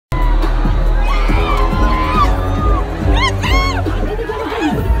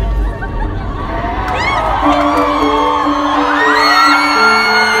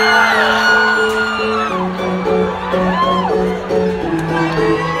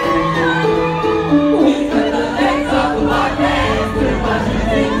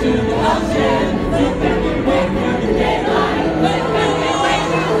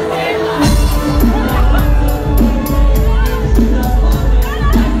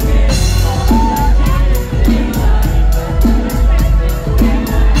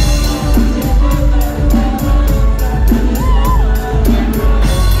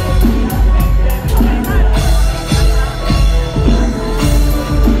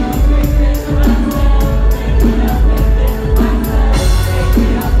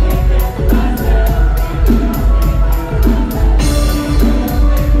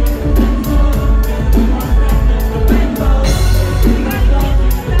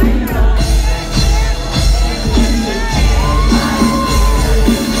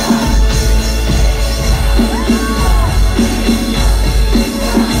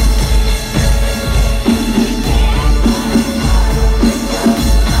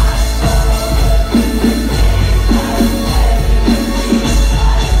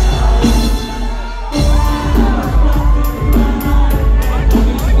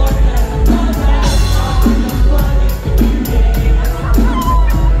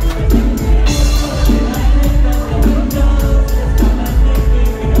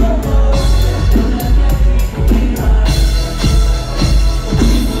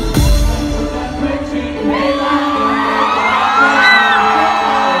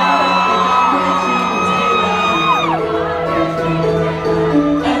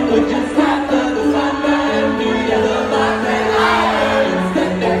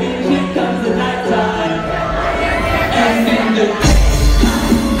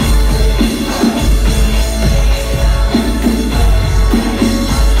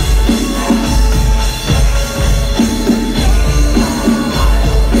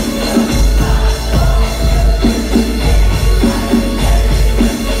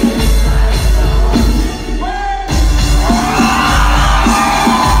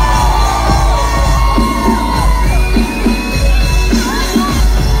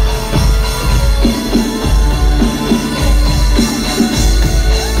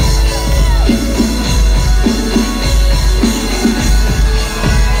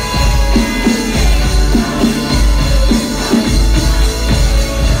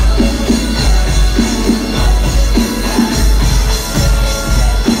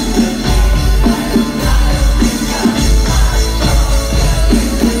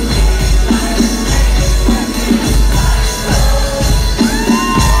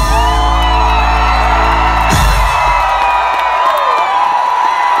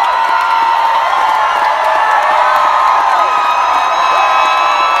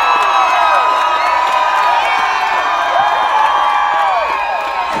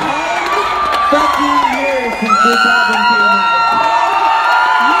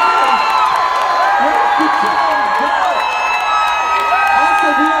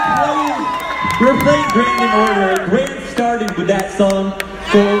song.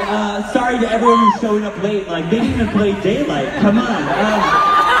 So, sorry to everyone who's showing up late. Like, they didn't even play Daylight. Come on.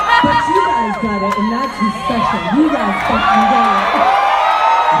 But you guys got it, and that's what's special. You guys fucking got it.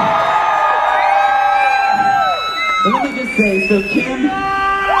 But let me just say, so Kim,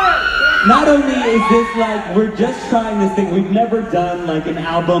 not only is this like, we're just trying this thing, we've never done like an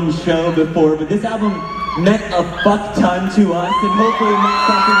album show before, but this album meant a fuck ton to us, and hopefully it meant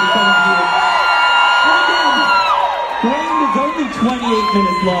something to some of you. Brand is only 28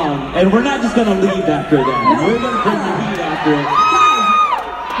 minutes long, and we're not just gonna leave after that. We're gonna bring the heat after it. Guys,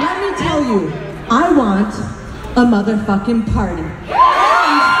 let me tell you, I want a motherfucking party.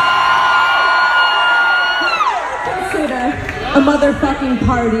 A motherfucking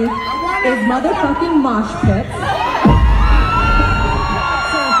party is motherfucking mosh pits.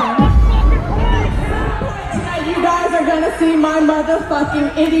 Tonight you guys are gonna see my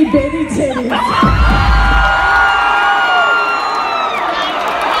motherfucking itty bitty titties. You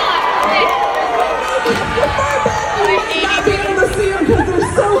might not be able to see them because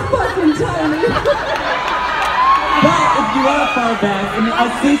they're so fucking tiny. But if you are far back, and I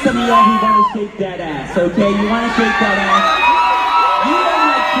see some of y'all who want to shake that ass, okay? You want to shake that ass? You are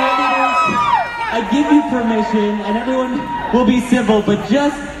my cheerleaders. I give you permission, and everyone will be civil, but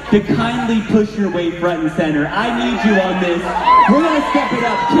just to kindly push your way front and center. I need you on this. We're going to step it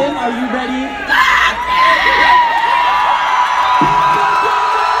up. Kim, are you ready?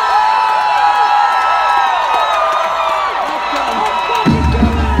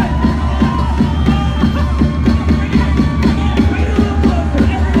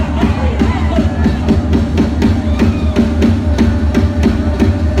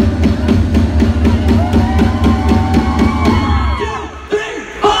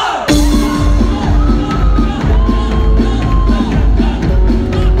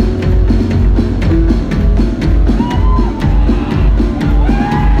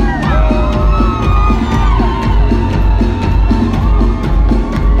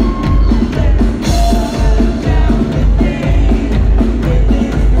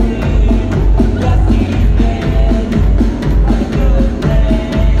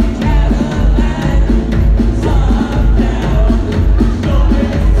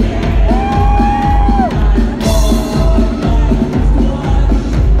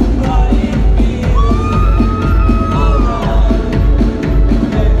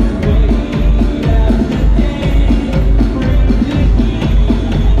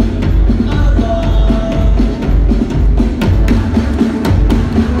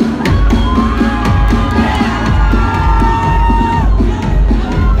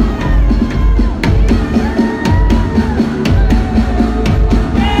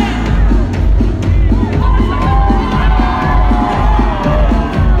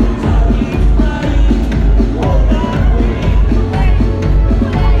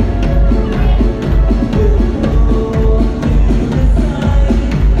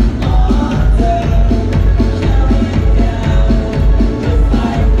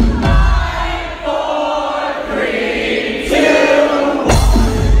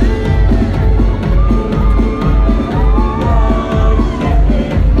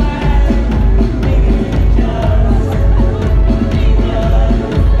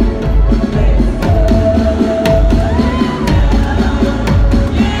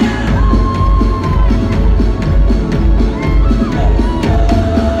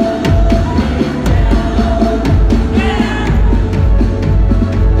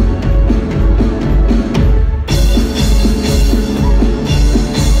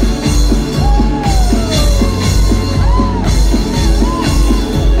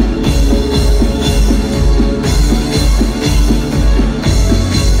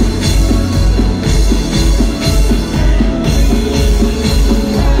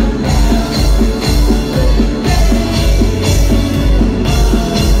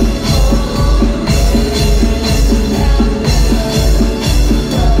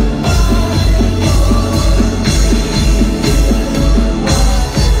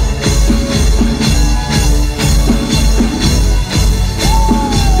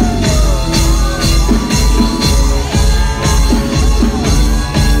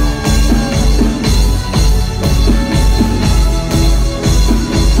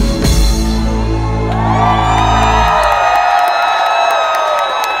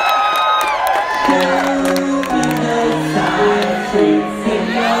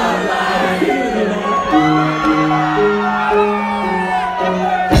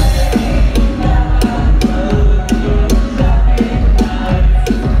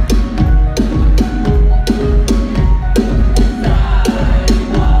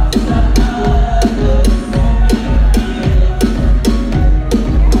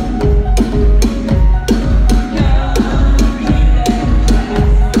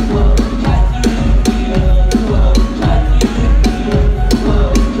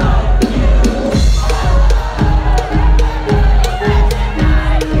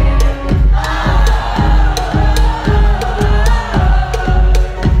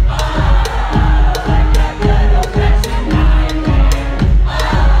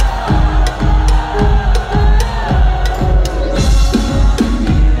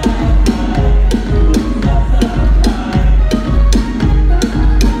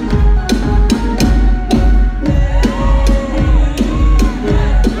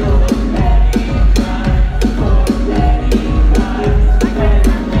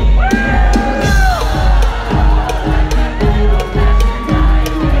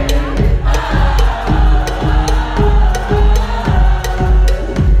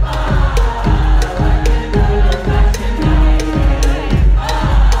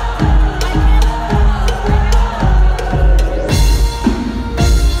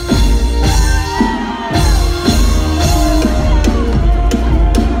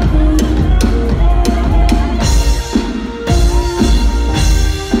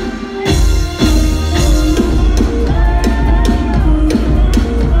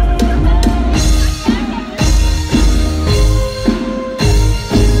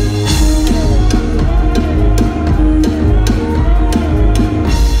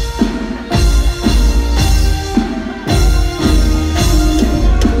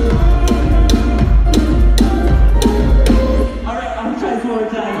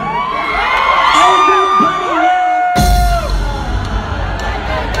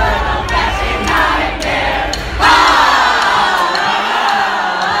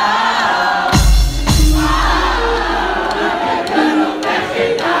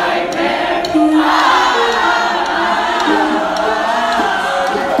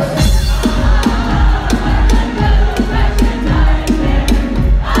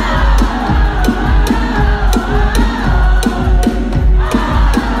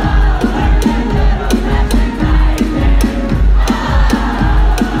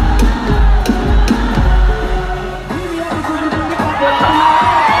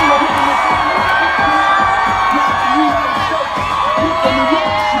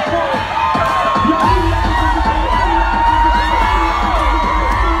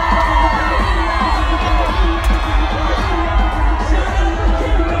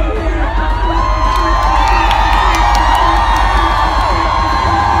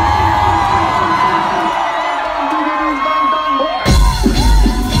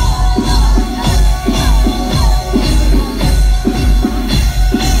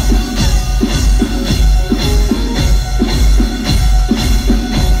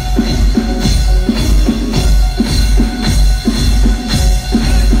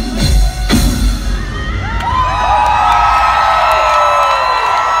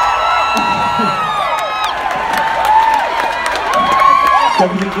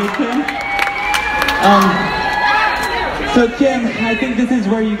 good, Kim? So Kim, I think this is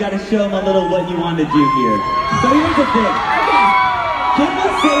where you gotta show them a little what you want to do here. So here's the thing. Kim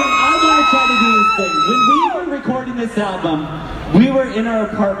was saying, I want to try to do this thing. When we were recording this album, we were in our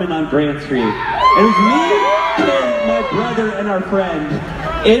apartment on Grant Street. It was me, Kim, my brother, and our friend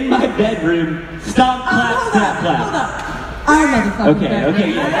in my bedroom. Stomp, clap, snap, clap. Hold up. Our motherfucking bedroom.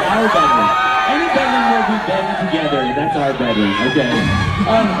 Okay, yeah, our bedroom. Any bedroom where we bed together, that's our bedroom, okay?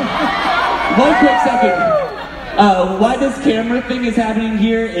 One quick second. Why this camera thing is happening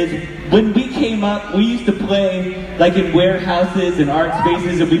here is when we came up, we used to play like in warehouses and art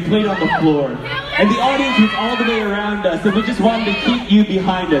spaces, and we played on the floor. And the audience was all the way around us, and we just wanted to keep you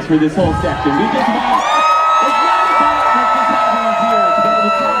behind us for this whole section. We just want, it's not about what's just happening here, it's about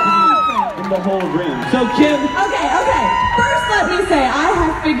what's happening in the whole room. So Kim. Okay. First let me say, I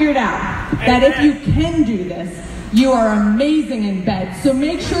have figured out that if you can do this, you are amazing in bed, so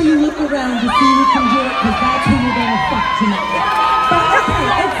make sure you look around to see who can do it, because that's who you're gonna fuck tonight. But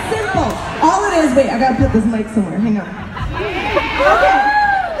okay, it's simple. All it is, wait, I gotta put this mic somewhere, hang on. Okay.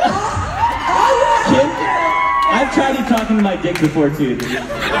 All you have Kim, to do... I've tried you talking to my dick before too.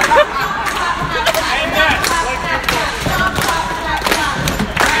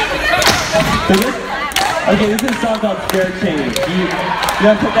 Okay, this is a song called Spare Change. You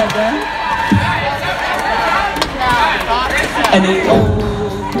wanna put that down? And it all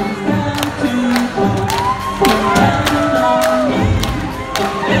comes down to counting on me,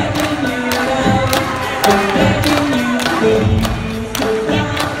 begging you love, begging you please, comes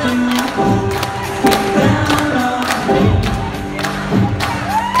down to me.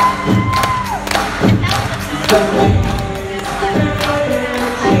 The way it's change,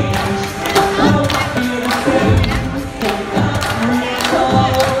 how I feel the same, can't come recall, and wait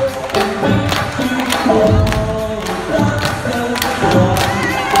to call.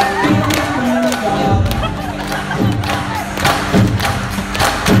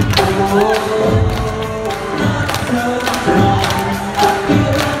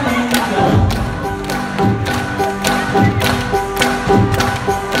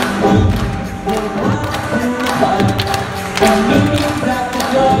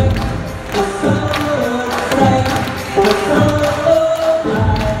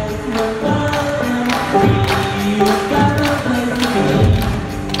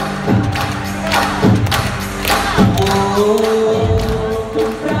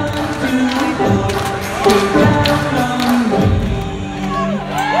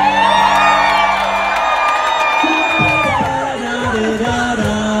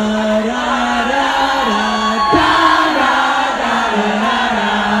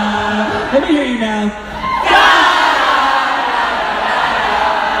 Let me hear you now.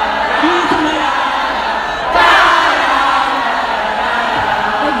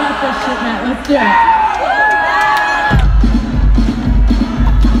 I got this shit, Matt. Let's do it.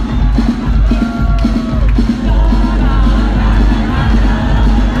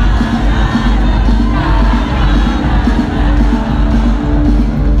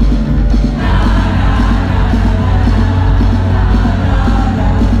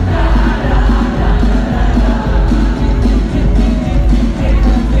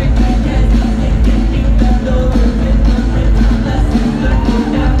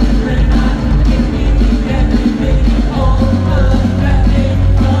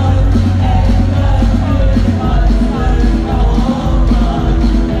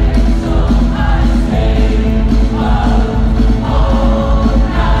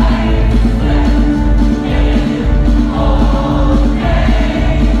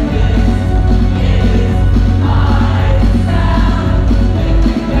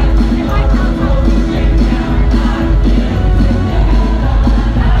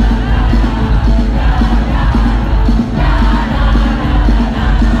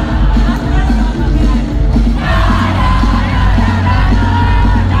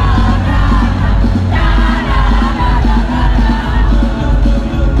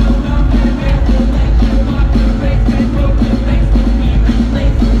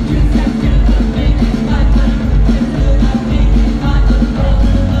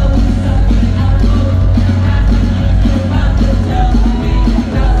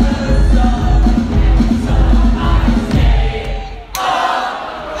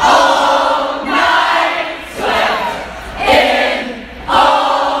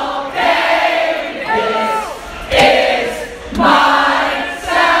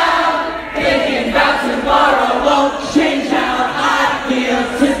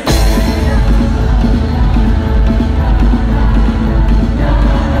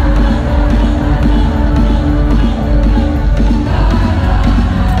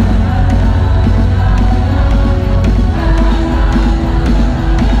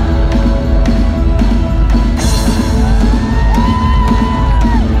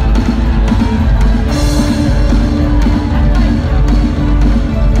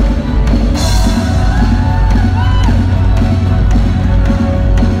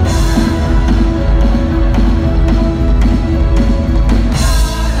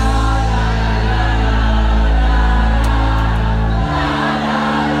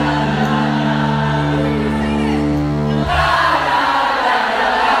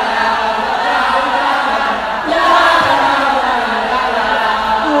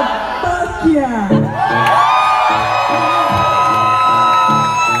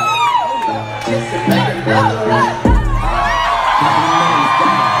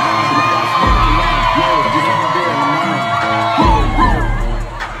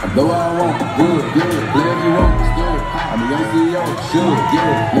 Go where I want, good, whatever you want, let's do it. I'm a young CEO, sure,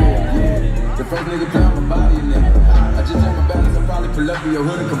 yeah. The first nigga put my body in there. I just check my balance, I probably pull up in your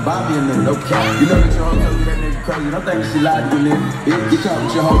hood and come buy me a nigga, okay. You know that your hoe told you that nigga crazy, don't think she lied to you, nigga. Bitch, get caught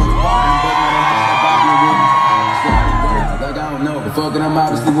with your hoe in the party, but now that body in there. Like I don't know, but fucking I'm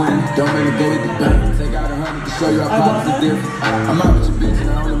obviously winning. Don't make me go hit the bank. Take out 100 to show you how pockets are different. I'm out with your bitch and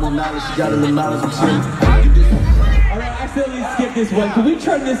I only want knowledge. She got a little knowledge, I'm chilling. Alright, I accidentally skipped this one. Can we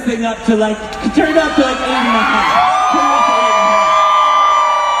turn this thing up to like, turn it up to like 8.5? Turn it up to 8.5.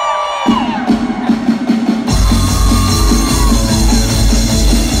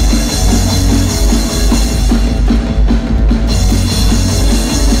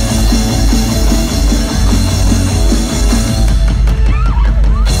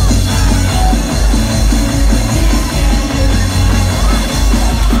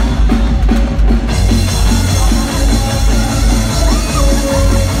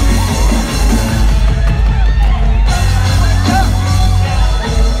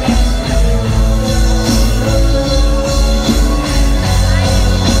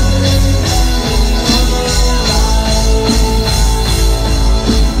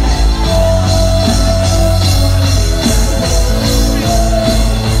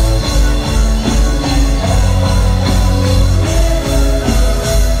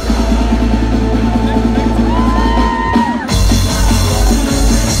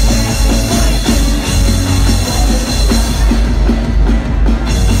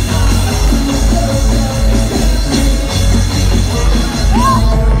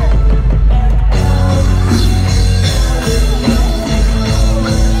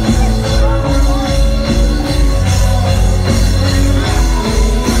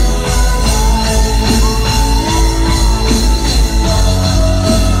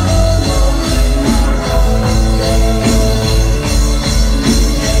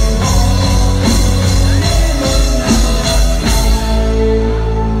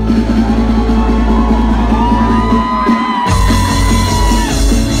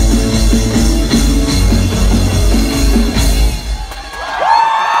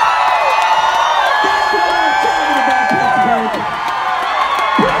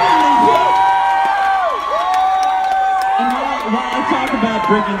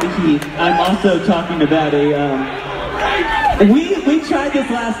 Bringing the heat. I'm also talking about we tried this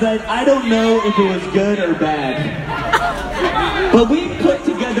last night. I don't know if it was good or bad, but we put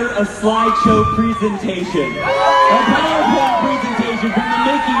together a slideshow presentation, a PowerPoint presentation from the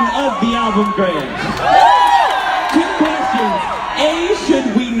making of the album Grand. 2 questions. A,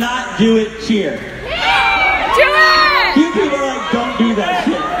 should we not do it? Cheer. Do it! Few people are like, don't do that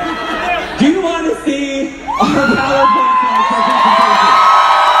shit. Do you want to see our PowerPoint slideshow presentation?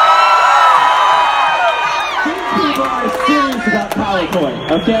 About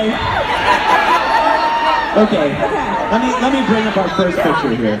PowerPoint, okay? Okay. Let me bring up our first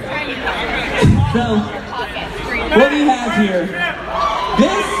picture here. So, what we have here,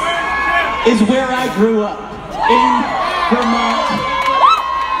 this is where I grew up, in Vermont.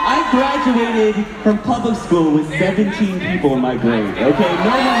 I graduated from public school with 17 people in my grade, okay?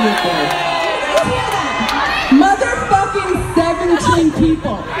 No one lived there. Motherfucking 17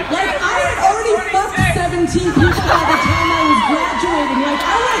 people. Like, I had already fucked 17 people by the time I was graduating. Like,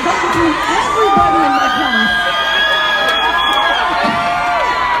 I would have gone through everybody in my class.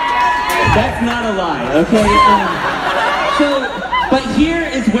 That's not a lie, okay? But here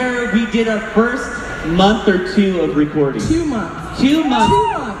is where we did our first month or 2 of recording. 2 months. 2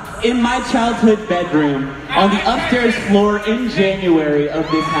 months in my childhood bedroom on the upstairs floor in January of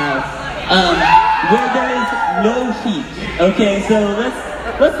this house, where there is no heat. Okay, so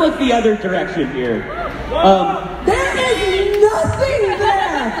let's look the other direction here. There is nothing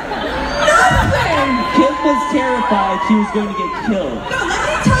there! Nothing! Kim was terrified she was going to get killed. No, let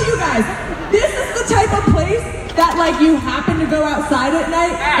me tell you guys, this is the type of place that, like, you happen to go outside at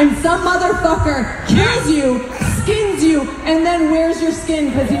night and some motherfucker kills you, skins you, and then wears your skin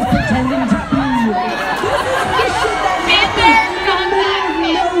because he's pretending to be you. This is the shit that happens in the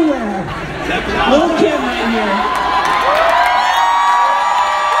middle of nowhere. Little Kim right here.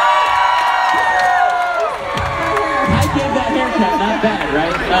 I gave that haircut, not bad,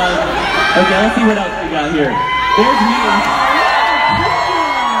 right? Okay, let's see what else we got here. There's me.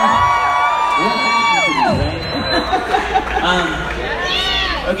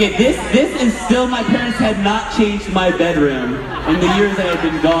 Okay, this is still, my parents had not changed my bedroom in the years that I've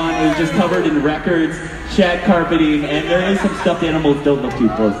been gone. It was just covered in records, shag carpeting, and there is some stuffed animals. Don't look too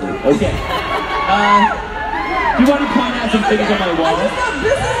closely. Okay. Do you want to point out some things on my wall?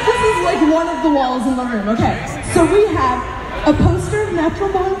 This is like one of the walls in the room. Okay, so we have a poster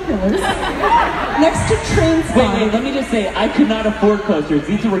Natural Born Killers. Next to Train Spot. Wait, let me just say, I could not afford coasters.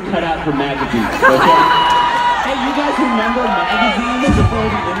 These were cut out for magazines, okay? Hey, you guys remember magazines before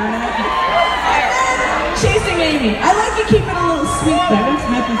the internet? Chasing Amy. I like you keep it a little sweet though. Kevin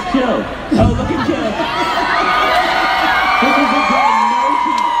Smith is chill. Oh, look at Jill. This is a guy, no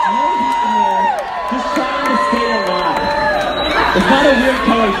heat in there, just trying to stay alive. It's not a weird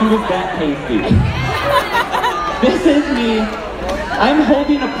color, she was that tasty. This is me. I'm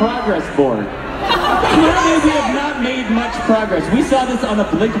holding a progress board. Clearly we have not made much progress. We saw this on a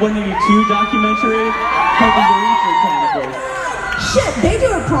Blink-182 documentary called The Urethra Chronicles. Shit, they do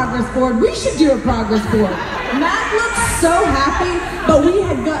a progress board. We should do a progress board. Matt looks so happy, but we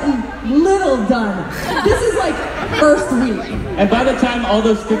had gotten little done. This is like first week. And by the time all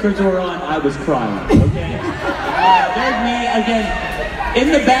those stickers were on, I was crying, okay? There's me again.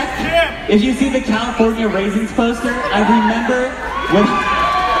 In the back, if you see the California Raisins poster, I remember when...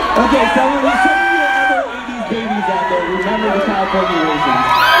 Okay, some of you other 80s babies out there remember the California Raisins.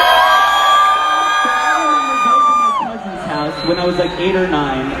 When I was like 8 or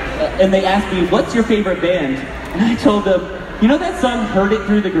 9, and they asked me, what's your favorite band? And I told them, you know that song Heard It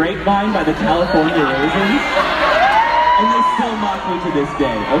Through the Grapevine by the California Raisins? And they still mock me to this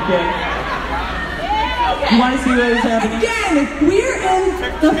day, okay? You want to see what is happening? Again, we're in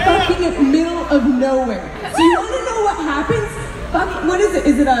the fucking middle of nowhere. So you want to know what happens? What is it?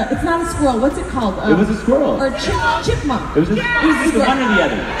 Is it a, it's not a squirrel, what's it called? It was a squirrel. Or a chipmunk. It was just one or the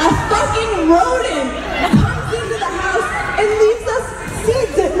other. A fucking rodent comes into the house and leaves us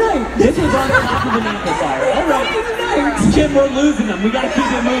seeds at night. This was on top of an amplifier. All right, Jim, we're losing them. We gotta keep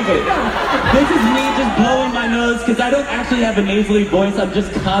it moving. This is me just blowing my nose because I don't actually have a nasally voice. I'm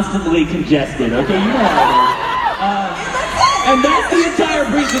just constantly congested. Okay, you know how it is. And that's the entire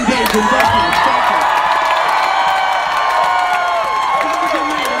presentation. Thank you.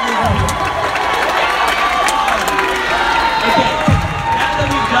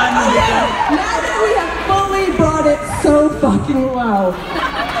 Now that we have fully brought it so fucking low,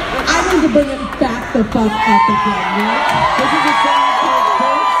 I need to bring it back the fuck up again, right? This is a song called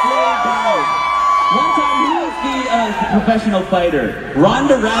Don't Slow Down. One time, who was the professional fighter?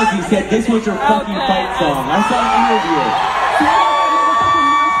 Ronda Rousey said this was her fucking fight song. I saw an interview.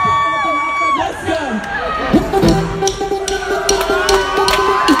 Let's go.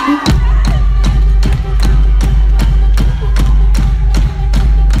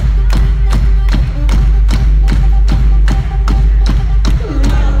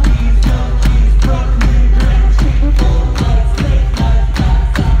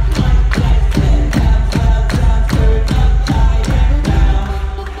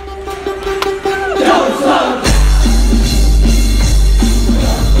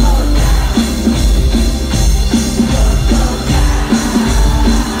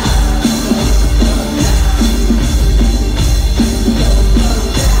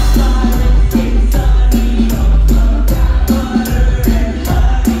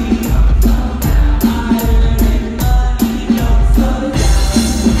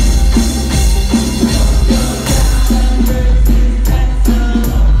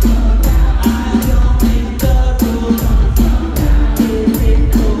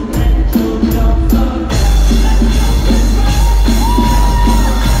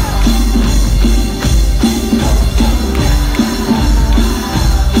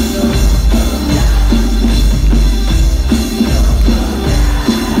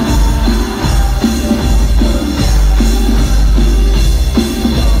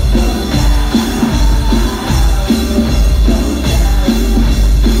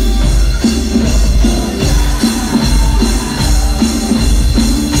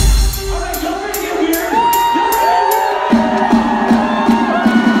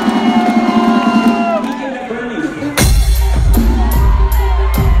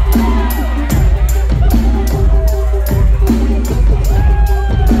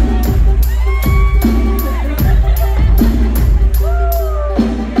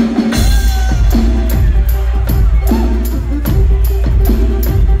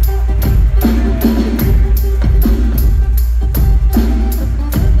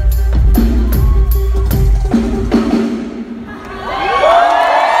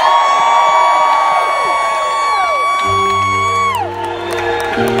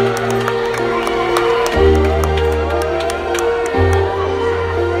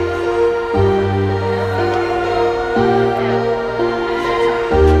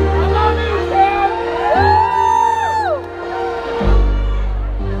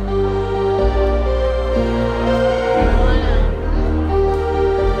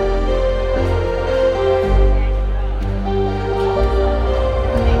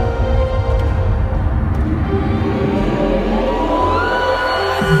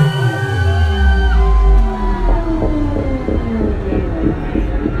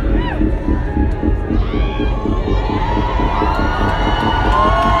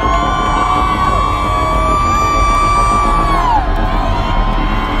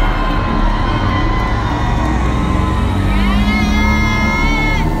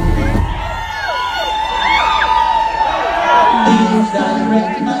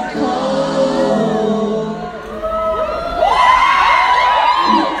 back home.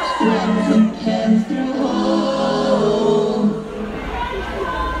 Let's bring some cans through home.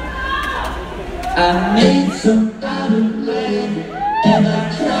 I made some out of lead, and I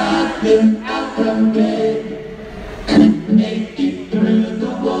tried them out from bed. Couldn't make it through the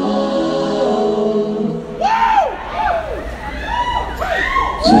wall.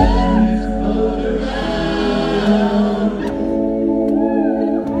 Turn this boat around.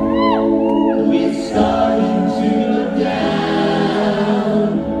 We're starting to look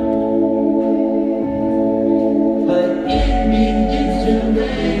down, but it begins to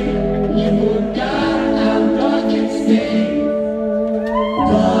rain. You forgot how dark it stayed.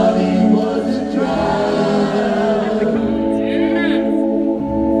 Thought it was a drought.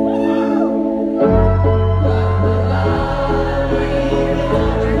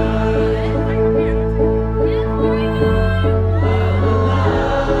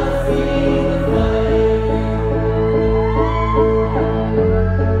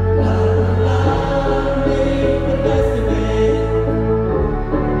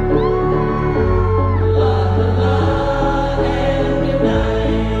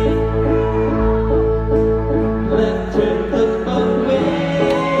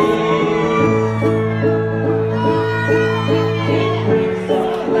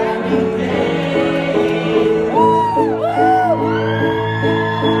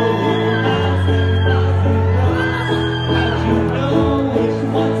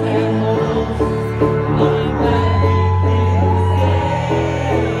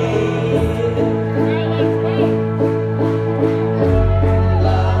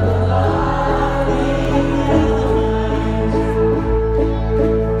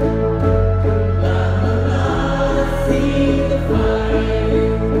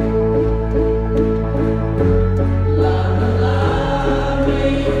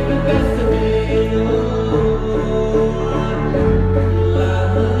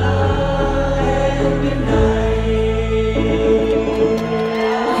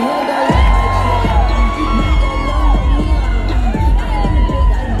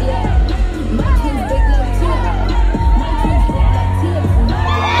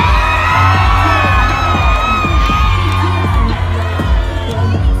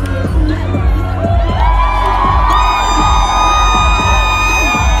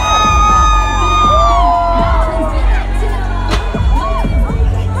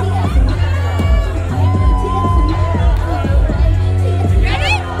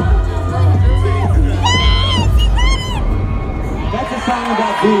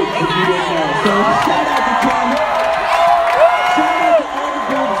 Boobs, if you didn't know. So shout out to Kim. Shout out to all the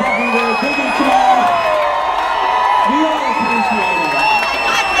boobs everywhere, big and small. We all appreciate it.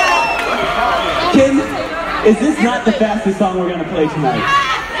 Kim, is this not the fastest song we're gonna play tonight?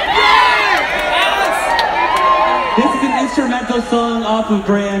 This is an instrumental song off of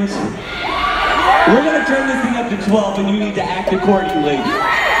Grams. We're gonna turn this thing up to 12 and you need to act accordingly.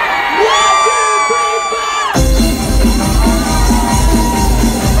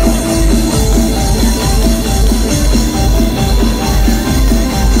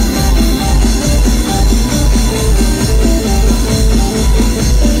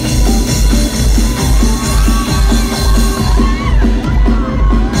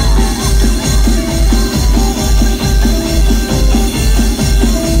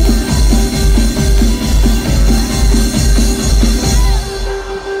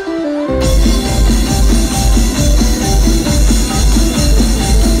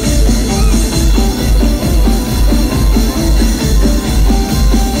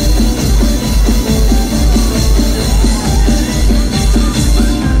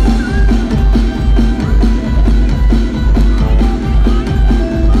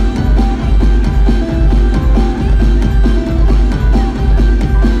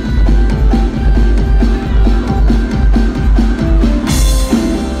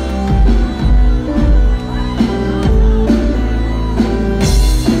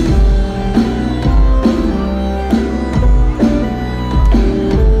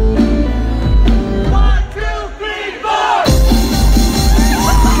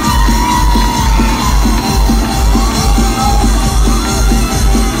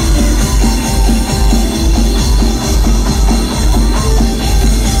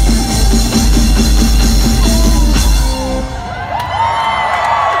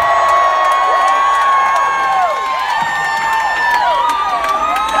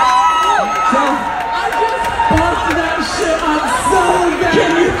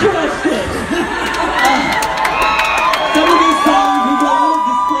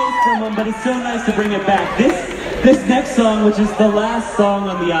 But it's so nice to bring it back. This This next song, which is the last song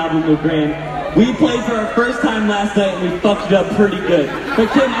on the album with Grand, we played for our first time last night and we fucked it up pretty good.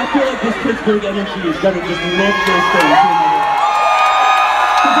 But Kim, I feel like this Pittsburgh energy is gonna just live this thing to another.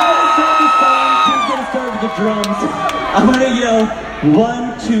 Because I'm gonna start this song, Kim's gonna start with the drums. I'm gonna yell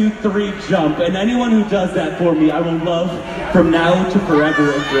 1, 2, 3, jump, and anyone who does that for me, I will love from now to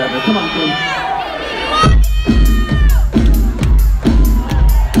forever and forever. Come on, Kim.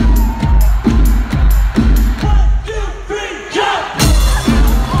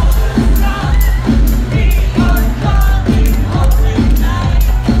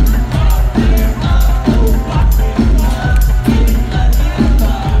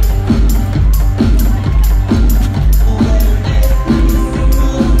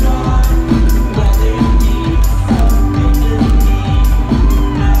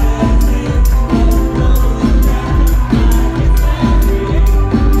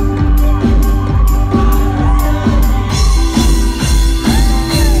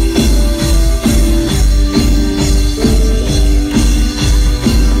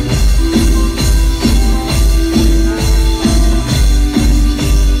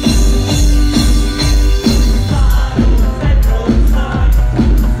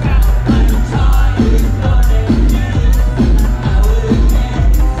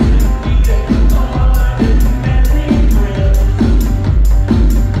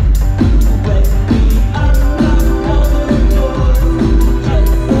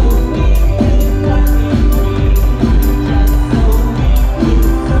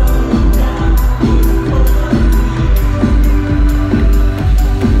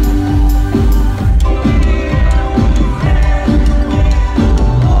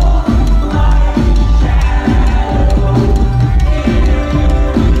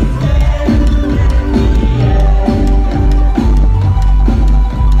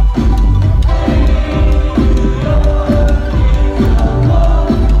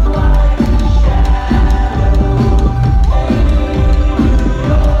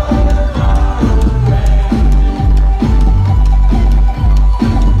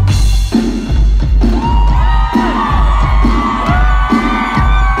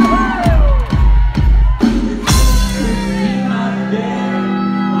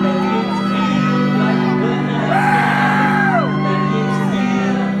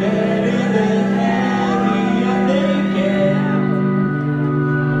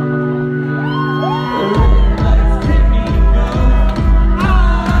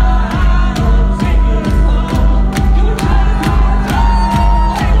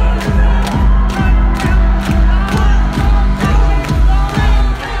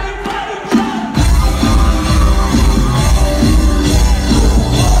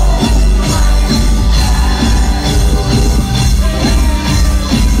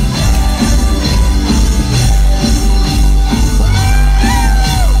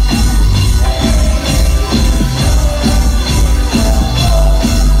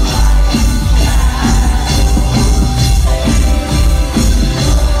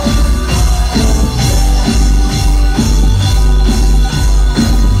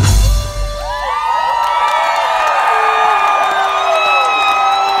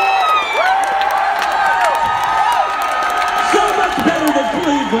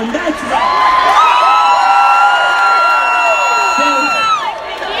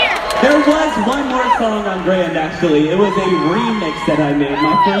 'Song on Grand, actually. It was a remix that I made,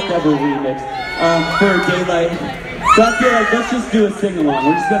 my first ever remix for Daylight. So I feel like let's just do a sing-along.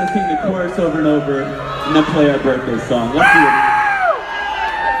 We're just going to sing the chorus over and over and then play our birthday song. Let's do it.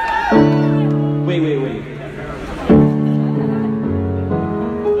 Wait.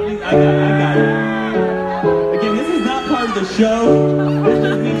 I got it. Again, this is not part of the show. It's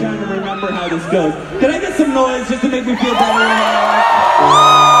just me trying to remember how this goes. Can I get some noise just to make me feel better?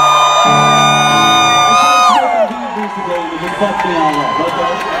 Today, you just fucked me all up,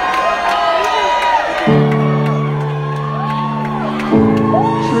 okay?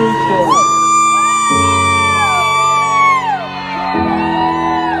 True story.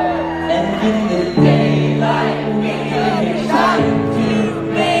 And in the daylight, we get time to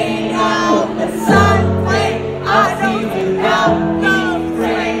make out the sunlight. I see without these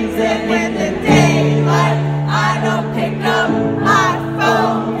frames, and in the daylight, I don't pick up my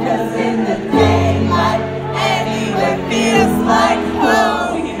phone, 'cause in the daylight, feels like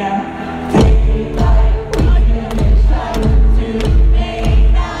home.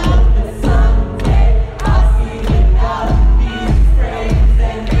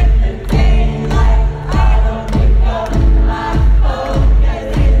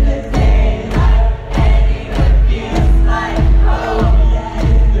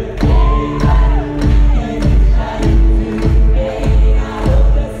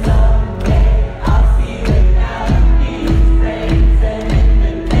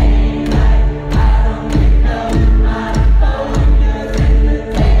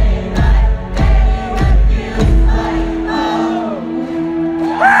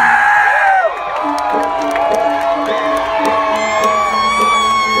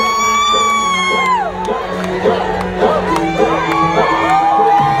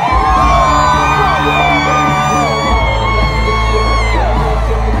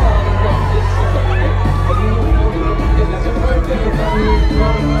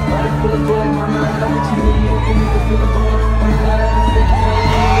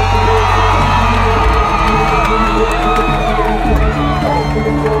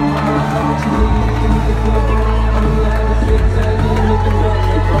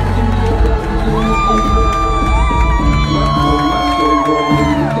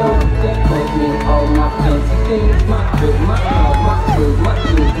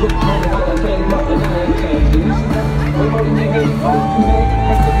 Look, man, I got came up and I ain't changed. You should know, way more than you get, oh, you made.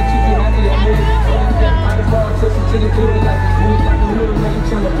 I said that you be happy, I made it. I just want to touch it to the good, like it's smooth, like a little man,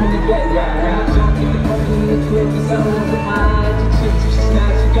 trying to pull it back, right? And I'm trying to get the money in the club, cause I don't want to mind. You chick, you should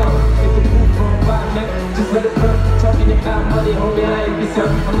snatch it down. If the move from 5 minutes, just let it burn. Talking about money, homie, I ain't be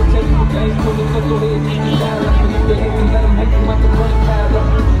selling. I'ma take you games, pull the clip, go ahead, take me down. Like when you get hit, let them make them like the money pile up.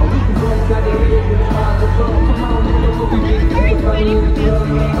 Or we can go inside the head with a pile of gold. Come on, nigga, what we did, keep it running in the club.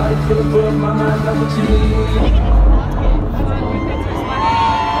 Body full of blood, my mind, know what you need.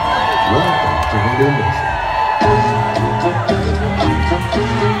 Welcome to the Nation.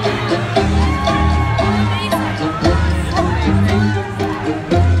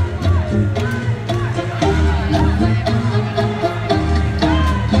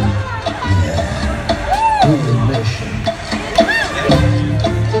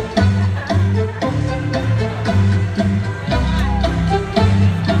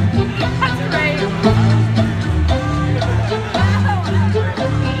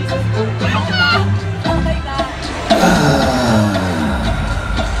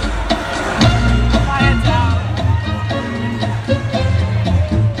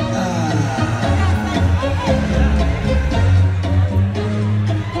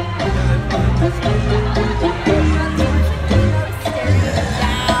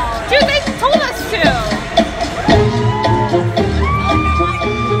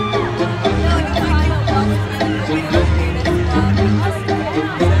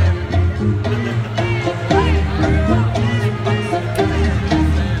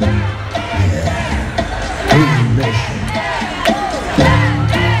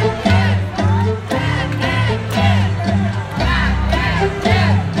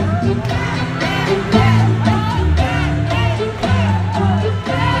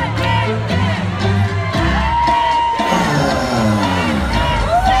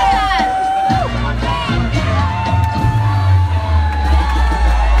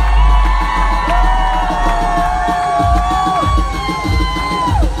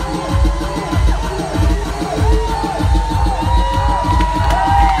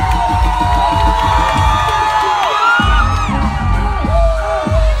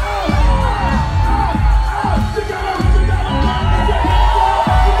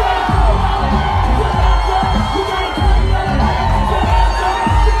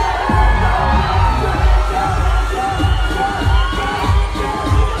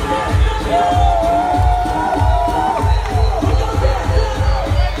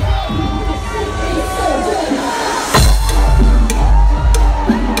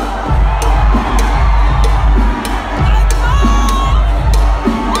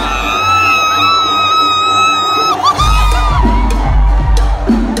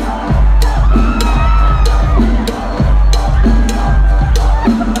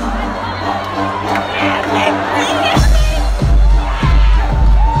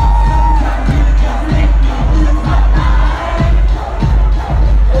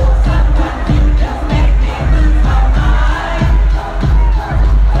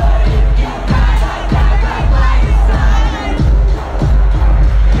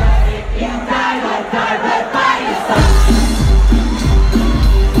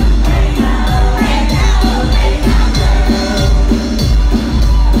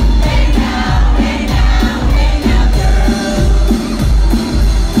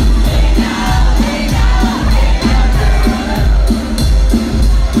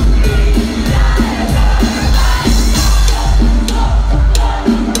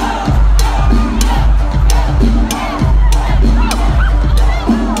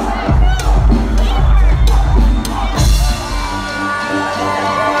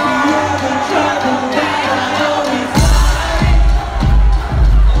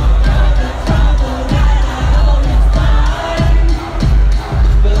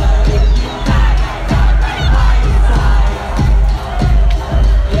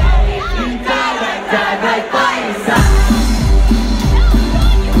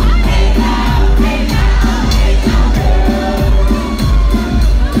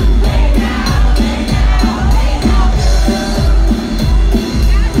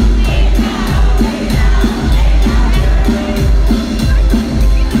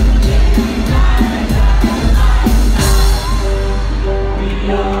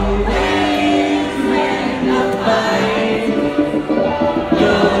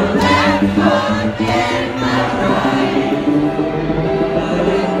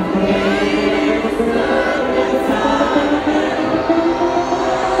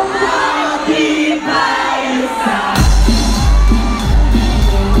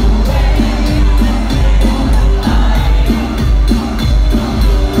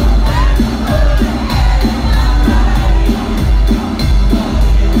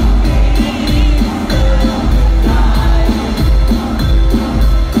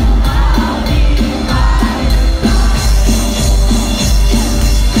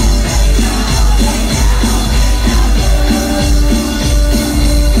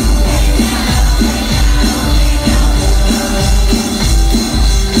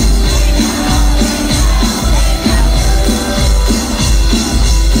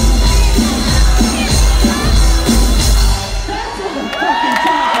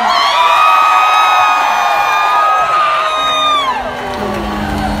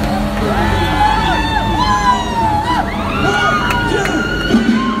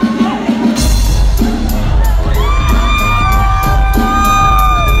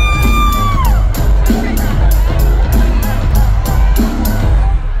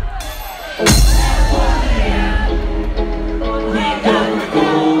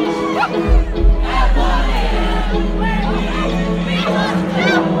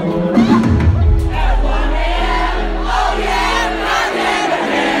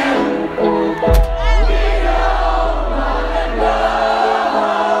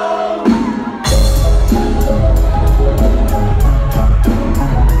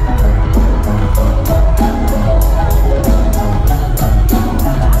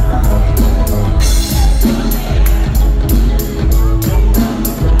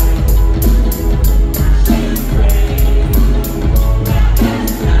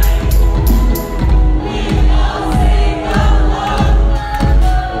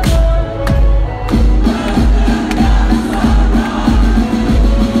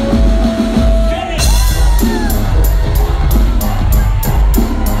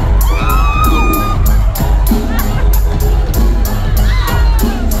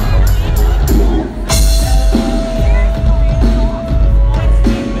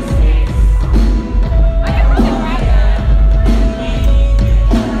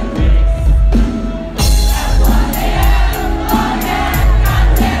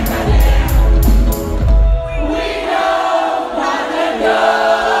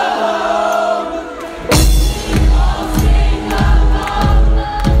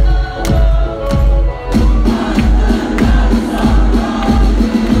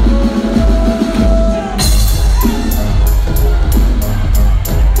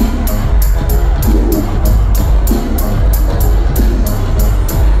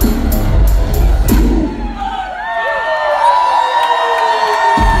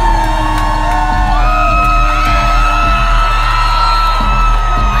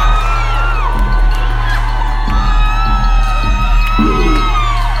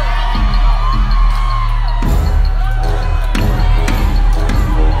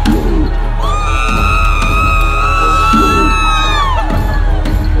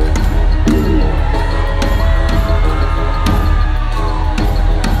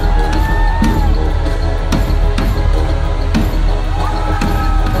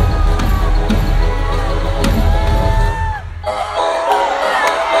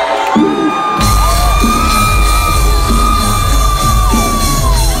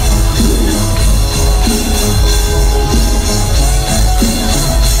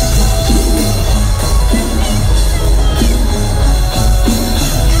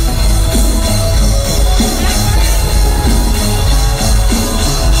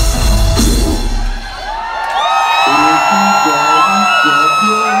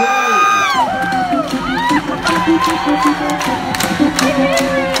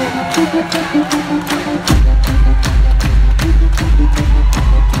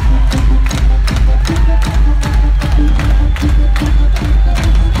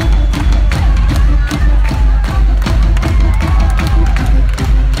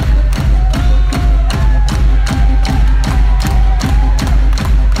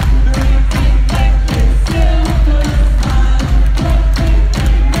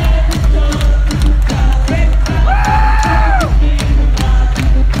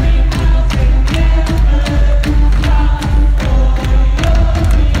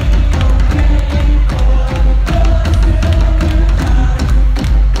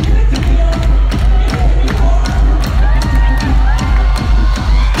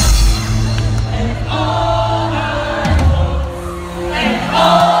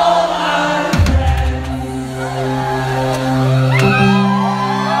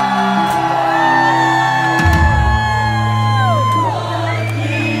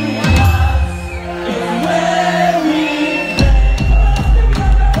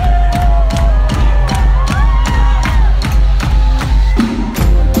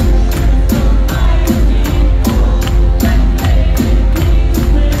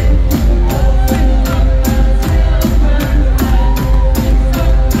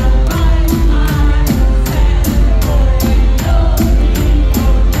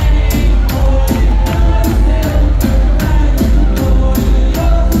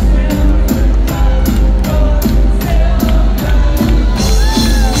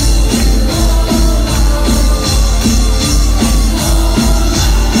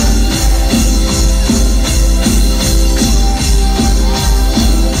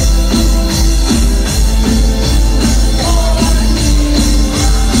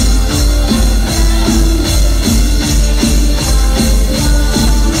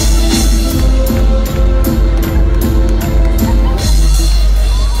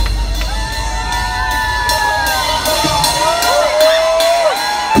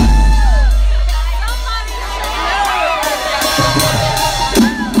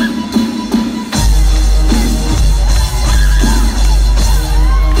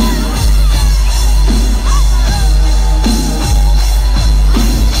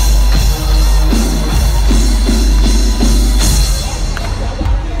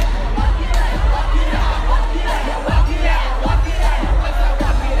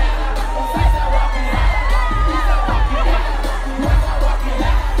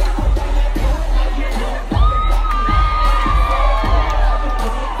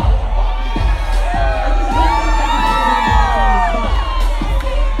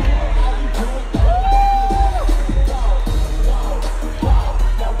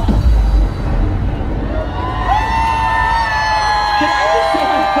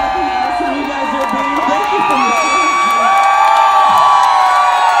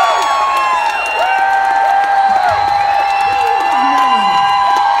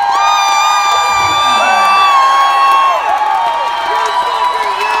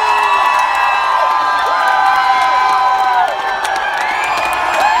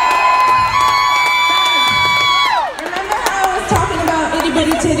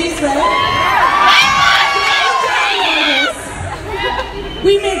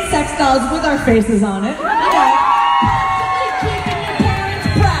 We made sex dolls with our faces on it. Constantly keeping your parents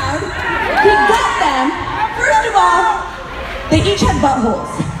proud. We got them. First of all, they each had buttholes.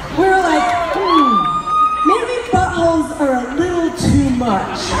 We were like, maybe buttholes are a little too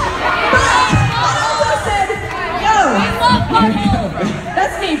much. But I also said, yo. I love buttholes.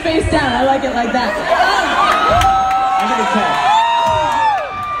 That's me, face down. I like it like that. I'm gonna test.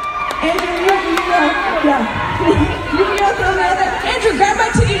 Andrew, you go. Yeah. You can go throw me out there. Andrew, grab my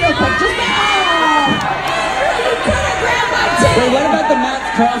titty real quick. Just Andrew, you couldn't grab my titty. Wait, what about the mats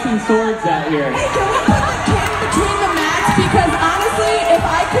crossing swords out here? Hey, can we put the kid between the mats? Because honestly, if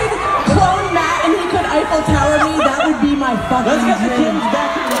I could clone Matt and he could Eiffel Tower me, that would be my fucking Let's get the dream. kids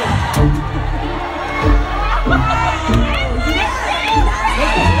back in there.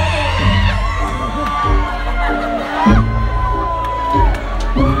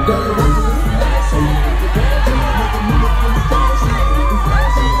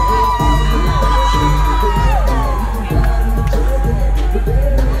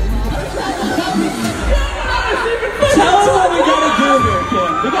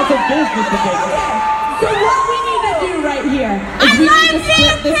 We got some business to take care of. So what we need to do right here is we need to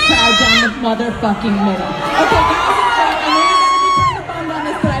split this crowd down the motherfucking middle. Okay, guys, I know you're gonna be kind of bummed on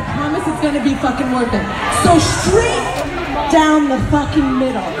this, but I promise it's gonna be fucking worth it. So straight down the fucking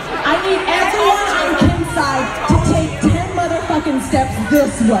middle. I need everyone on Kim's side to take 10 motherfucking steps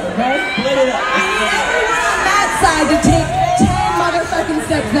this way, right? Split it up. I need everyone on that side to take 10 motherfucking fucking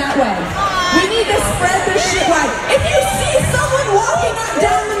steps that way. We need to spread this shit right. If you see someone walking up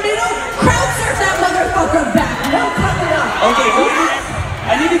down the middle, crowd surf that motherfucker back. No coming up. Okay,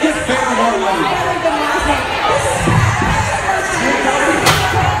 I need to get fair warning. Better than last night.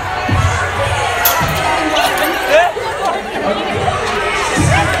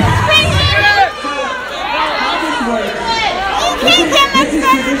 This is This is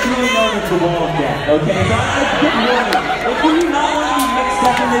traditionally known as the wall gap, okay? So I get warning. If you do not want to be mixed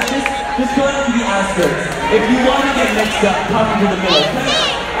up in this, just go out to the outskirts. If you want to get mixed up, come into the middle.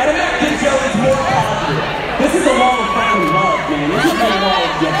 At a American show, it's more positive. This is a wall of fucking love, man. This is a wall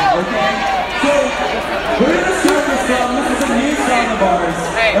of gap, okay? So, we're going to start this song. This is a new song of ours.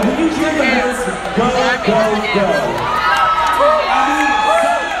 And when you hear the words, go, go, go. I mean,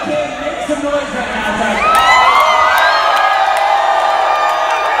 some kid, make some noise right now. It's like,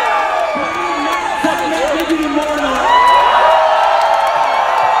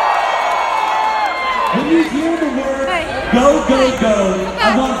 when you hear the word go, go, go,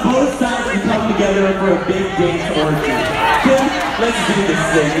 I want both sides to come together for a big dance orgy. Kim, let's do this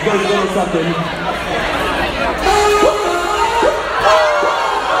thing. It goes a little something.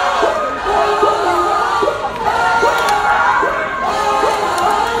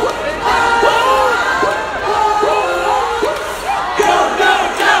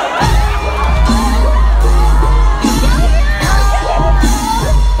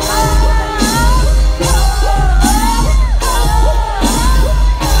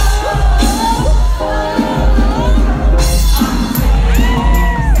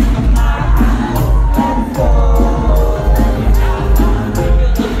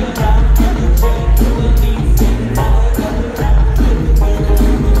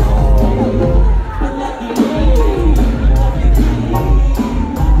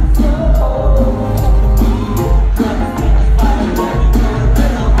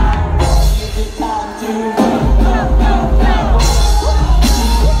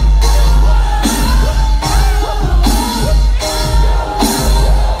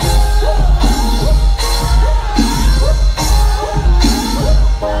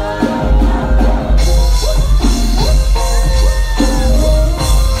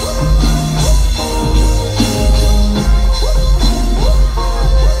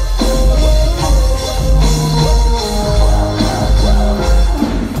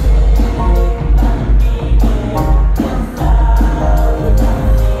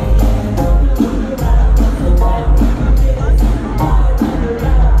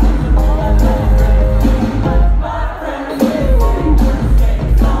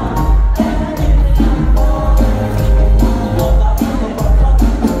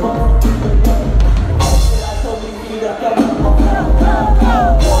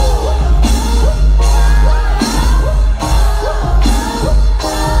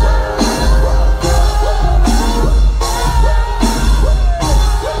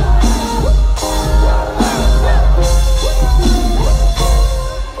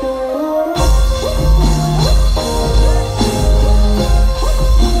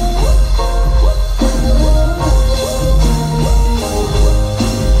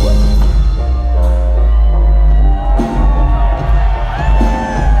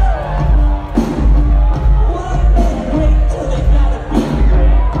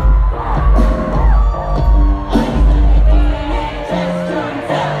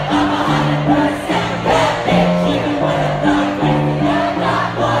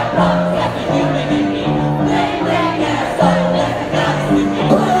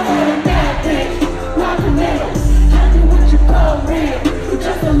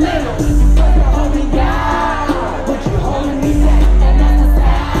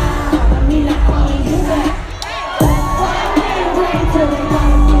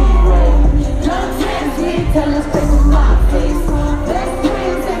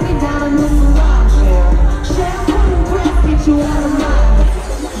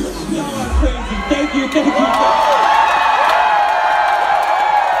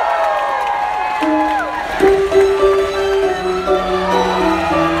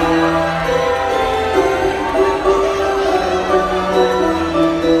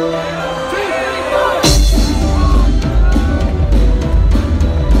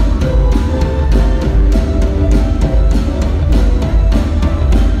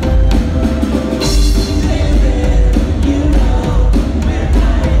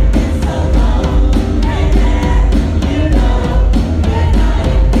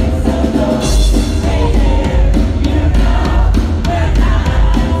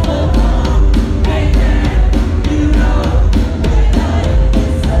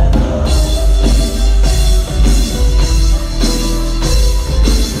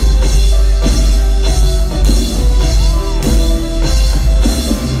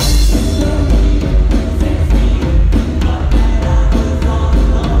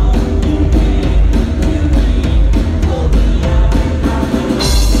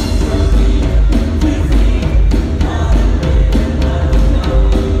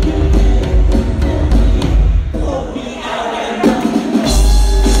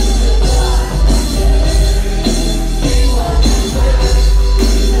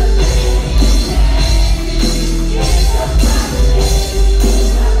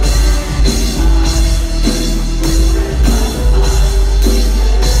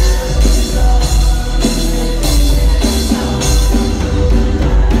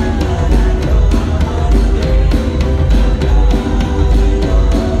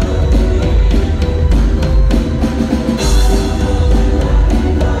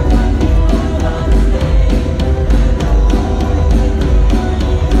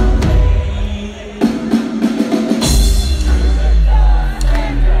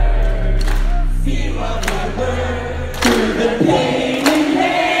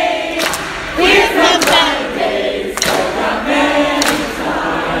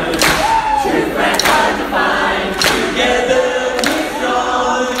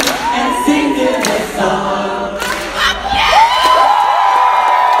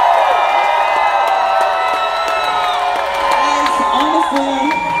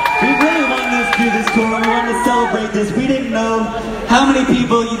 tour. We wanted to celebrate this. We didn't know how many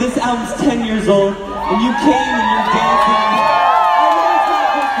people, this album's 10 years old, and you came and you're dancing. I know it's not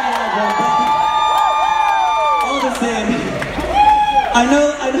just the album, but all the same,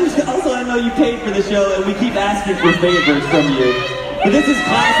 I know you paid for the show, and we keep asking for favors from you. But this is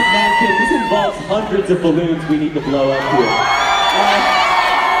classic Man Kid. This involves hundreds of balloons we need to blow up here.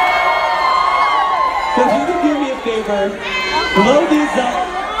 So if you can do me a favor, blow these up,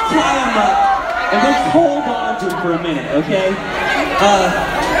 tie them up, and just hold on to them for a minute, okay? In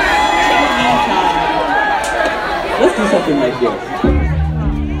the meantime, let's do something like this.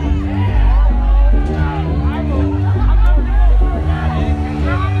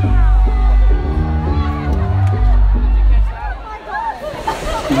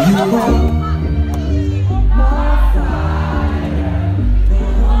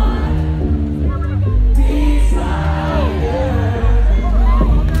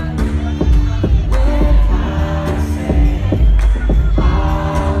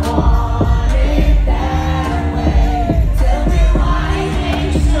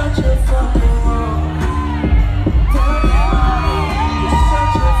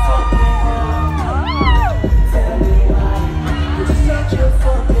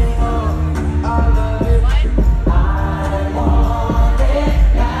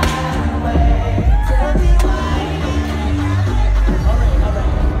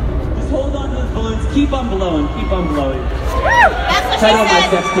 Keep on blowing, keep on blowing. Title of my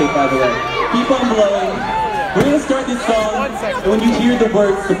sex tape, by the way. Keep on blowing. We're gonna start this song, and when you hear the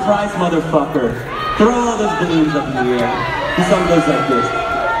words, surprise motherfucker, throw all those balloons up in the air. The song goes like this.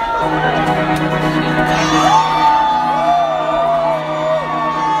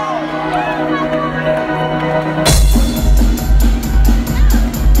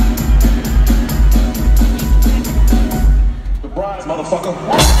 Surprise motherfucker.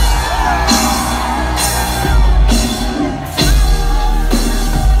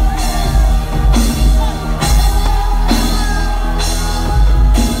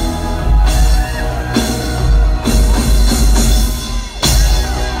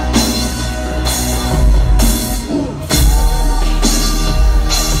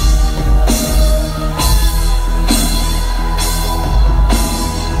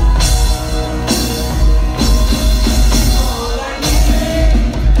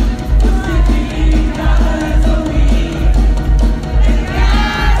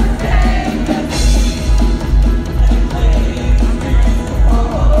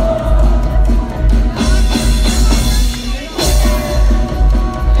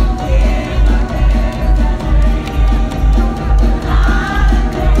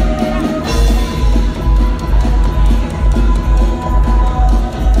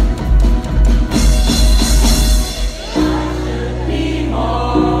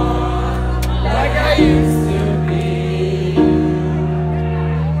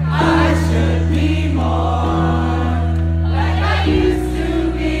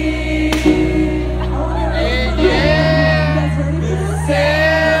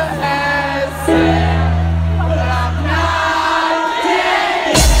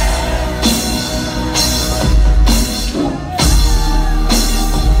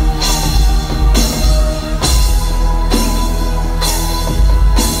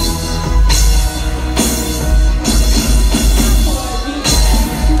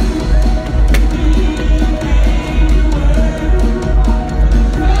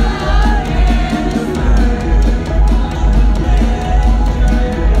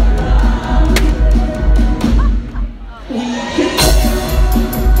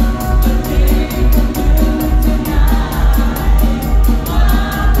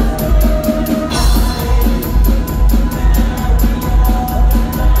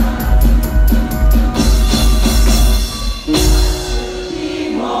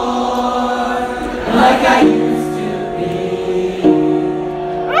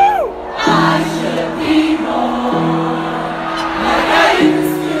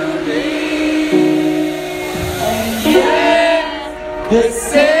 The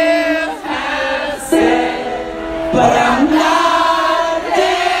self has said, but I'm not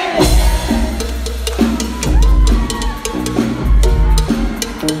dead.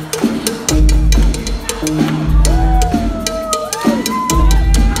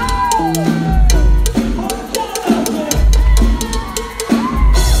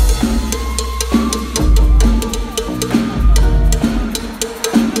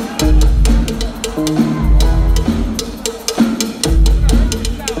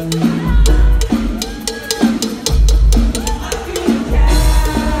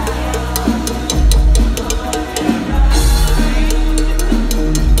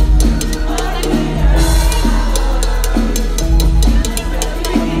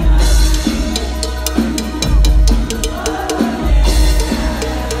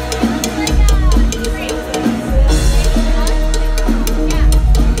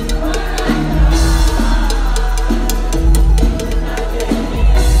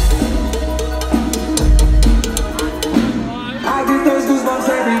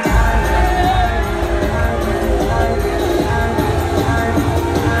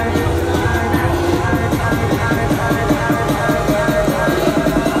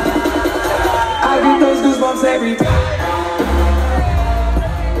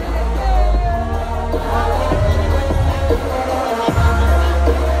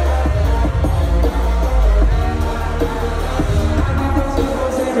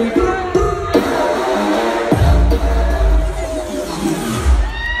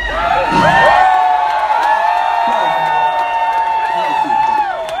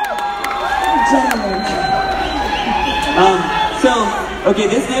 Okay,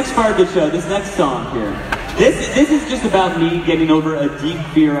 this next part of the show, this next song here, this is just about me getting over a deep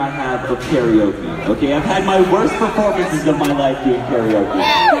fear I have of karaoke. Okay, I've had my worst performances of my life doing karaoke.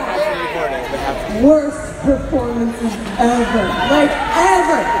 Worst performances ever. Like,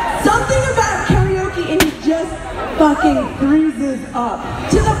 ever. Something about karaoke and it just fucking freezes up.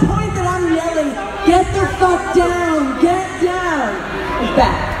 To the point that I'm yelling, get the fuck down, get down. It's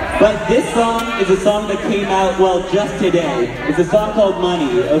bad. But this song is a song that came out, well, just today. It's a song called Money,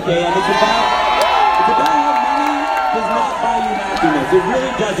 okay? And it's about how money does not buy you happiness. It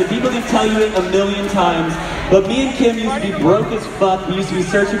really doesn't. People can tell you it a million times. But me and Kim used to be broke as fuck. We used to be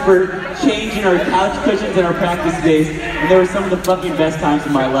searching for change in our couch cushions and our practice days. And they were some of the fucking best times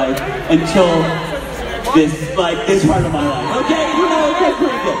of my life until this part of my life. Okay? You know, it gets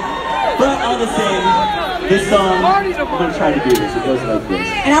pretty good. But all the same, this song, I'm gonna try to do this. It goes like this.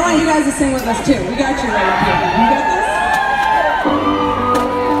 And I want you guys to sing with us too. We got you right up here. You got this?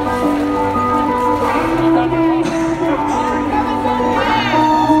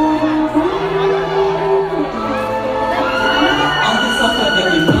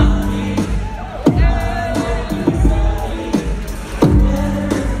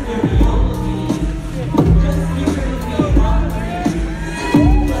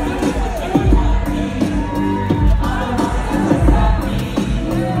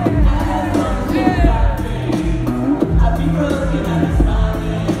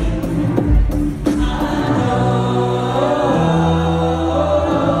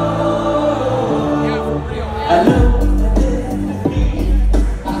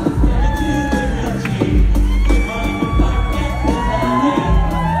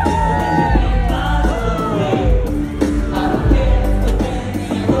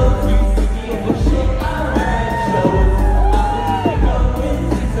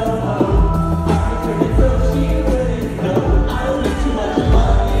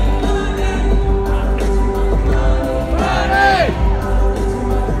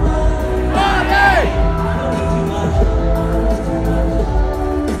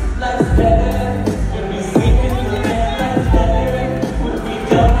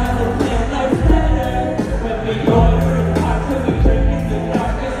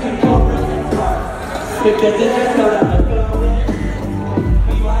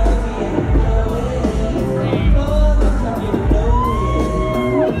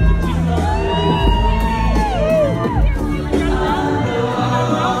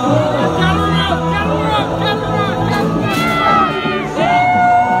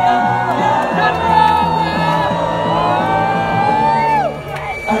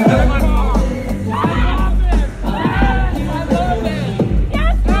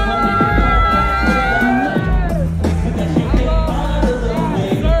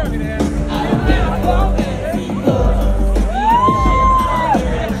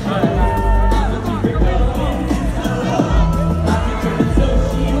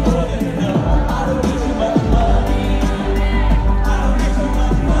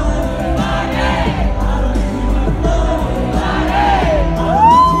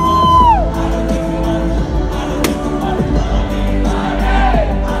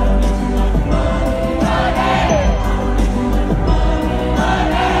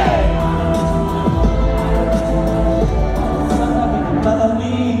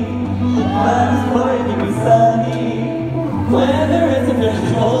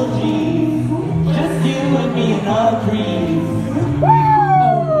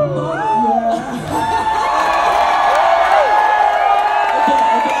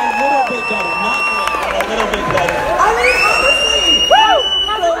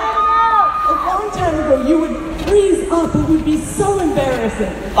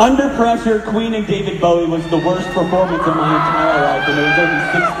 Under Pressure, Queen and David Bowie was the worst performance of my entire life, and there was only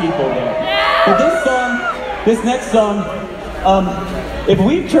 6 people there. But this next song, if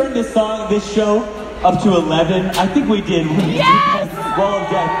we turned this show up to 11, I think we did. Yes! Wall of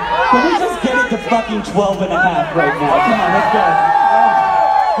Death. Can we just get it to fucking 12 and a half right now? Come on, let's go.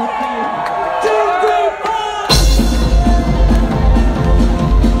 Let's see it. 2, 3, 4.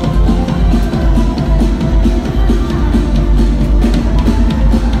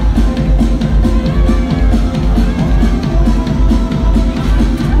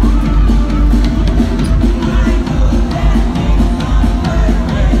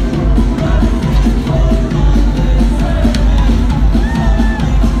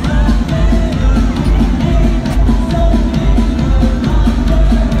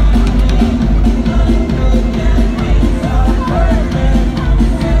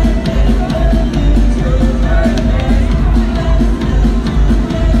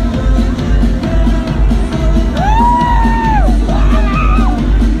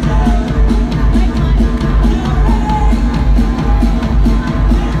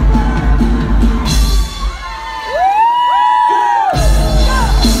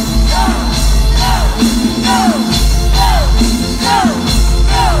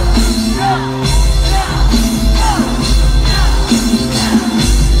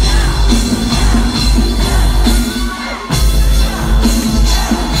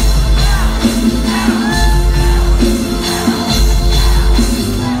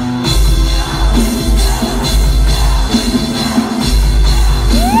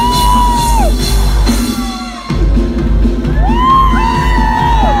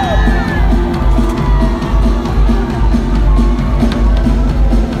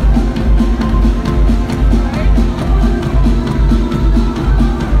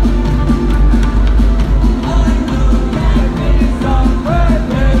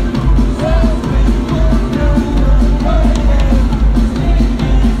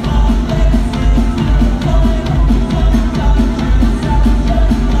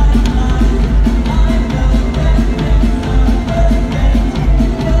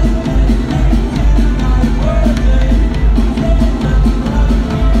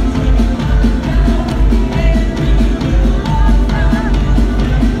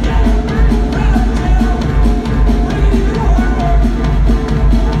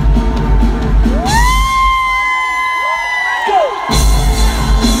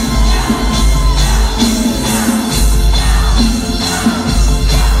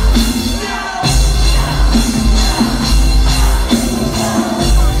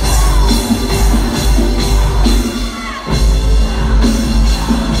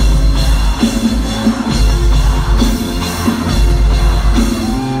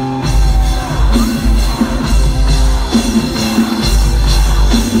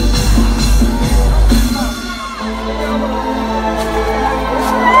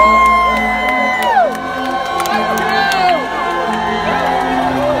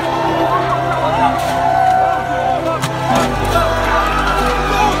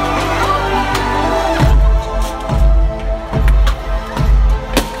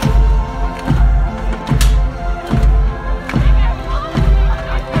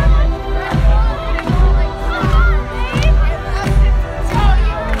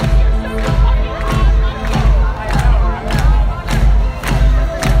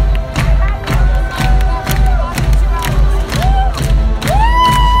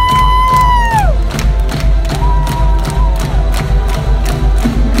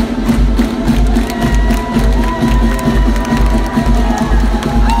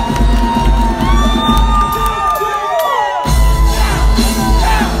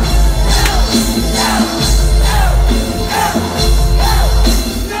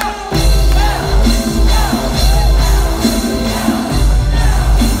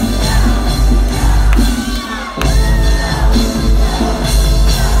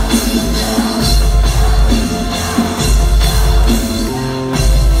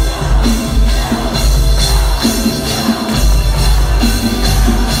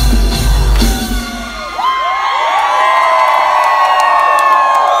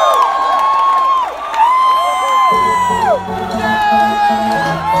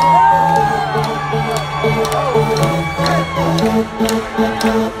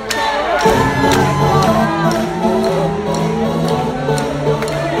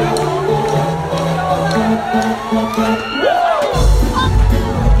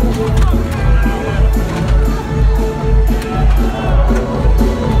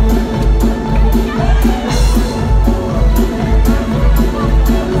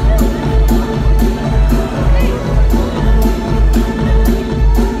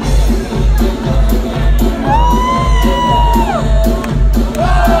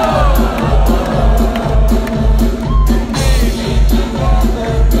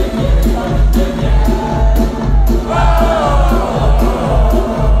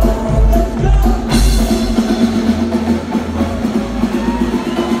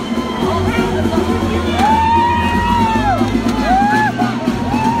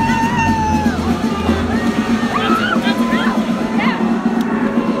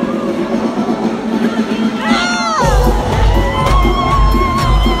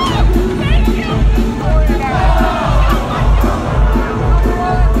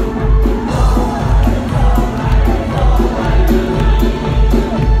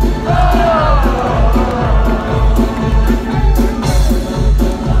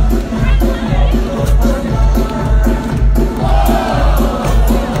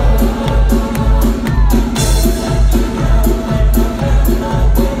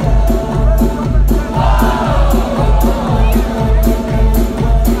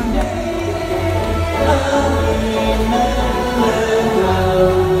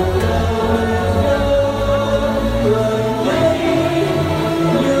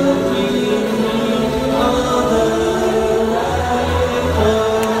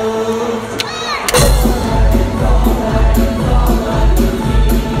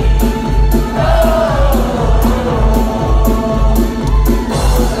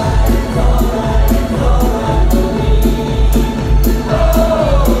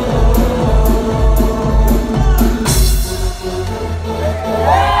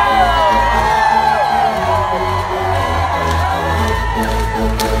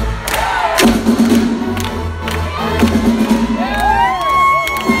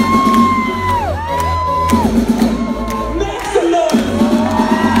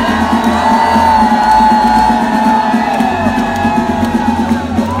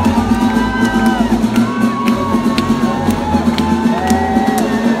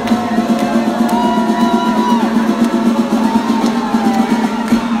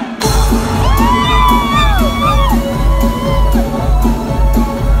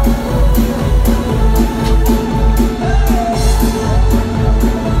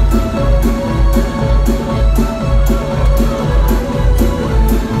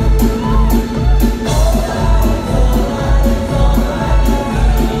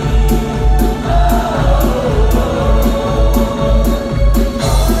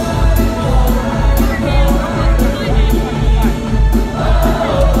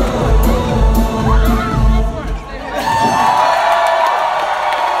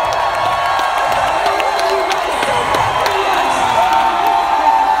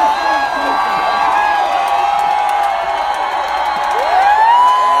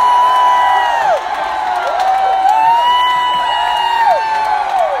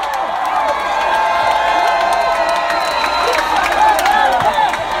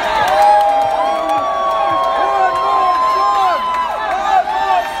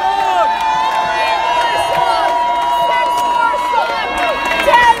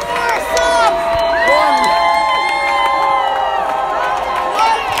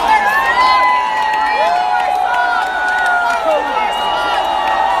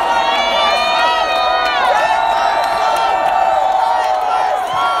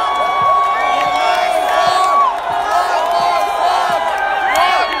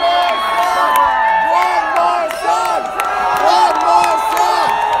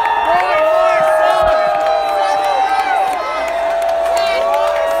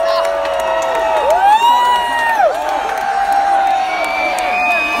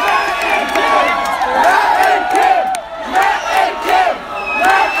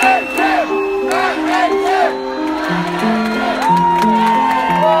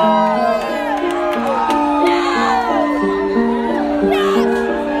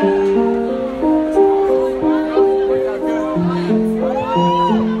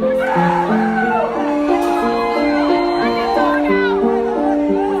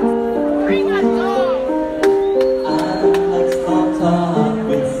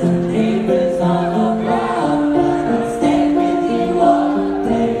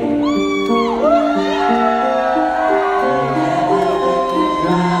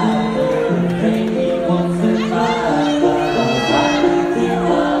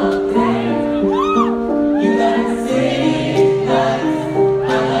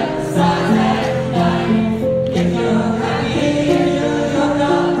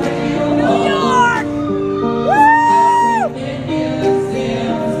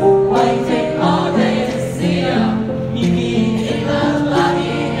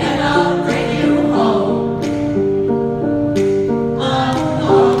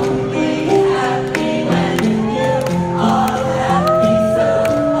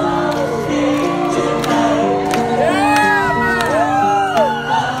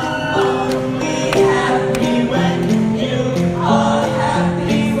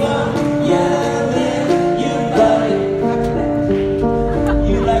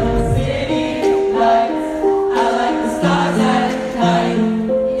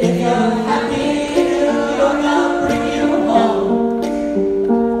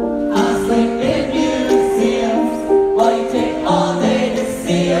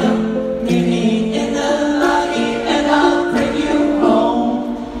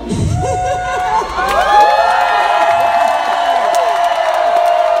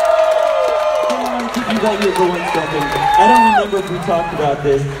 about you for 1 second. I don't remember if we talked about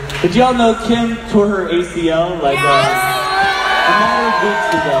this, but y'all know Kim tore her ACL like a matter of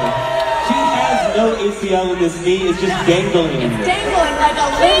weeks ago. She has no ACL in this knee, it's just dangling in It's there. dangling like a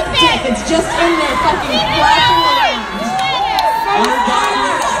limp dick. It's just in there fucking flapping around. And her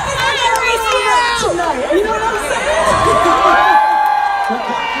doctor, You know what I'm saying? her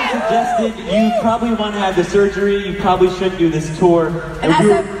doctor suggested you probably want to have the surgery, you probably shouldn't do this tour. And I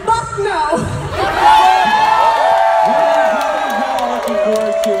said, fuck no. We're looking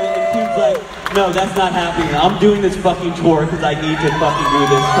forward to it, and Kim's like, no, that's not happening. I'm doing this fucking tour because I need to fucking do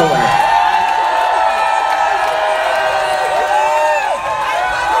this tour.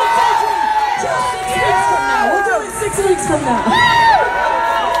 We'll do it 6 weeks from now.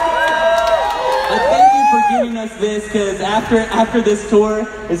 But thank you for giving us this, because after this tour,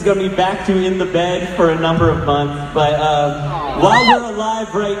 it's going to be back to in the bed for a number of months. But while we're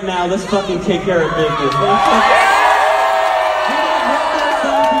alive right now, let's fucking take care of business.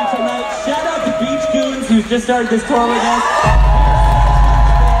 Tonight. Shout out to Beach Goons, who's just started this tour with us.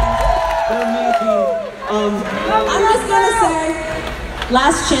 They're amazing. I'm just gonna say,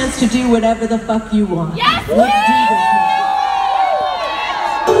 last chance to do whatever the fuck you want. Yes, Let's do this.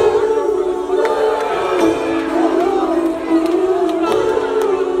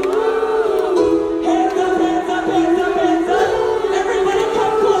 Hands up, hands up, hands up, hands up. Everybody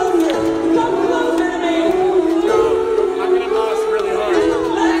come closer. Come closer to me. I'm gonna boss really hard.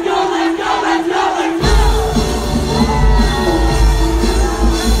 Let's go, let's go, let's go, let's go.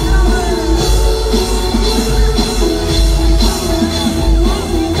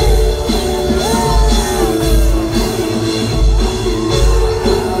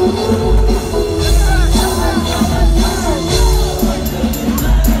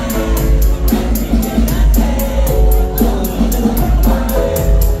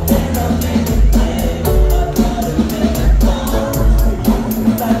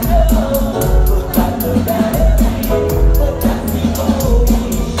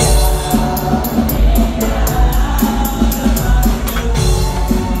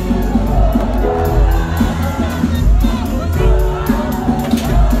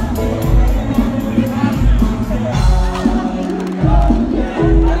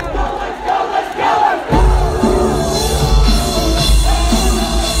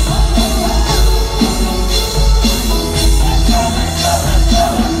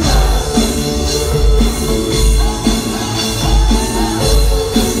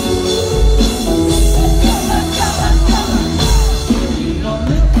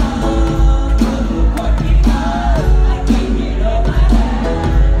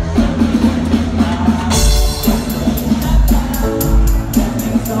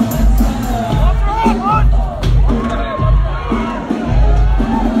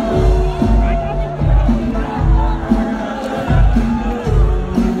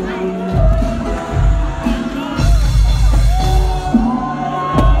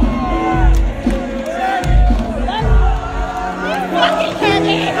 Fucking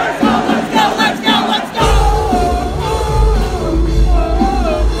candy!